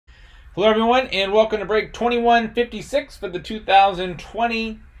Hello everyone and welcome to break 2156 for the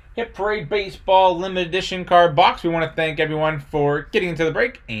 2020 Hit Parade Baseball Limited Edition card box. We want to thank everyone for getting into the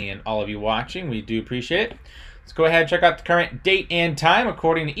break and all of you watching. We do appreciate it. Let's go ahead and check out the current date and time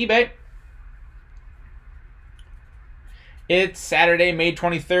according to eBay. It's Saturday, May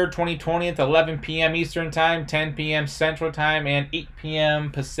 23rd, 2020. It's 11 p.m. Eastern Time, 10 p.m. Central Time, and 8 p.m.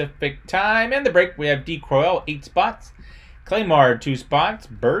 Pacific Time. And the break, we have D. Croel, 8 spots. Claymard, 2 spots.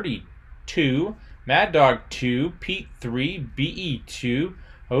 Birdie, 2. Mad Dog, 2. Pete, 3. BE, 2.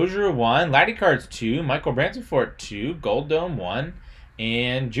 Hosier, 1. Laddie Cards, 2. Michael Bransford, 2. Gold Dome, 1.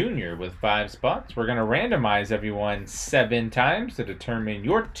 And Junior with 5 spots. We're going to randomize everyone 7 times to determine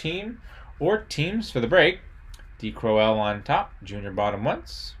your team or teams for the break. D. Croel on top, Junior bottom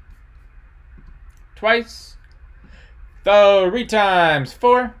once, twice, 3 times,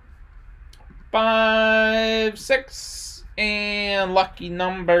 4, 5, 6, and lucky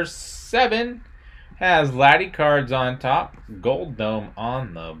number 7 has Laddie Cards on top, Gold Dome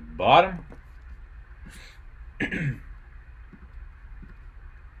on the bottom.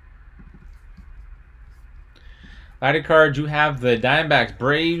 Laddie Cards, you have the Diamondbacks,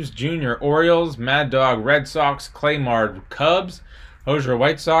 Braves, Junior, Orioles, Mad Dog, Red Sox, Claymard, Cubs, Hosier,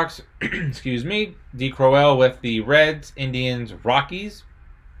 White Sox, excuse me, D. Croel with the Reds, Indians, Rockies,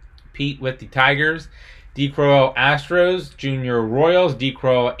 Pete with the Tigers, D. Croel, Astros, Junior, Royals, D.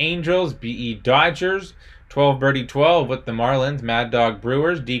 Croel, Angels, BE, Dodgers, 12 Birdie 12 with the Marlins, Mad Dog,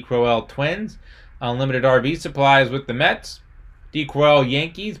 Brewers, D. Croel, Twins, Unlimited RV Supplies with the Mets, D. Croel,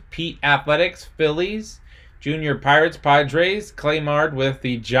 Yankees, Pete, Athletics, Phillies, Junior, Pirates, Padres, Claymard with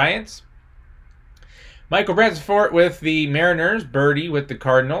the Giants, Michael Bransford with the Mariners, Birdie with the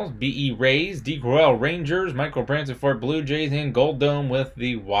Cardinals, BE, Rays, D. Croel, Rangers, Michael Bransford, Blue Jays, and Gold Dome with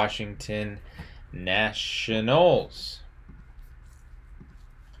the Washington Nationals.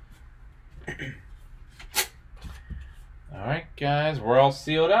 Alright guys, we're all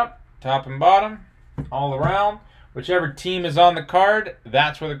sealed up, top and bottom, all around. Whichever team is on the card,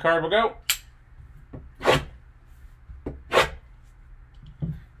 that's where the card will go.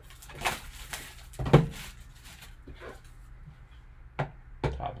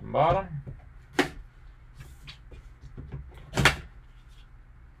 Top and bottom.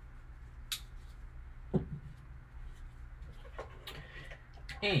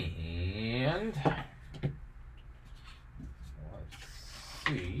 And let's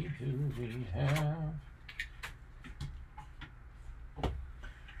see who we have.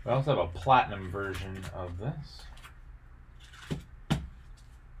 We also have a platinum version of this.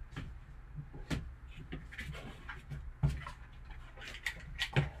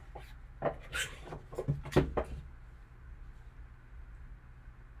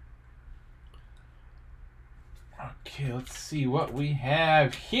 Okay, let's see what we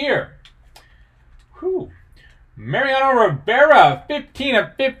have here. Whew. Mariano Rivera, 15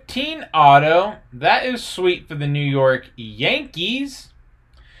 of 15 auto. That is sweet for the New York Yankees.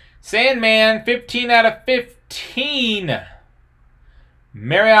 Sandman, 15 out of 15.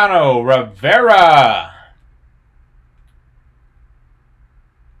 Mariano Rivera.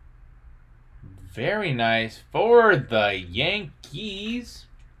 Very nice for the Yankees.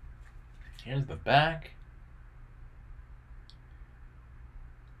 Here's the back.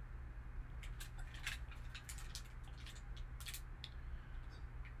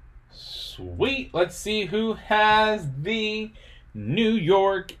 Sweet. Let's see who has the New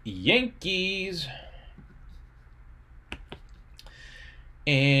York Yankees.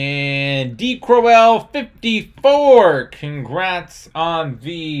 And D. Croel, 54. Congrats on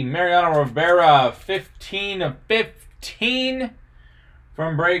the Mariano Rivera, 15 of 15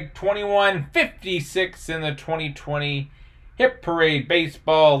 from break 2156 in the 2020 Hit Parade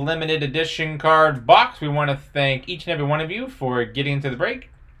Baseball Limited Edition card box. We want to thank each and every one of you for getting into the break.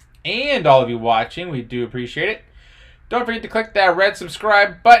 And all of you watching, we do appreciate it. Don't forget to click that red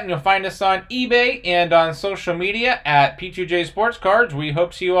subscribe button. You'll find us on eBay and on social media at p-sportscards. We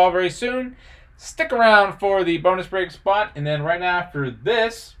hope to see you all very soon. Stick around for the bonus break spot. And then right after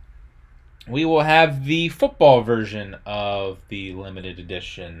this, we will have the football version of the limited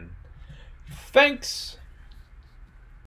edition. Thanks.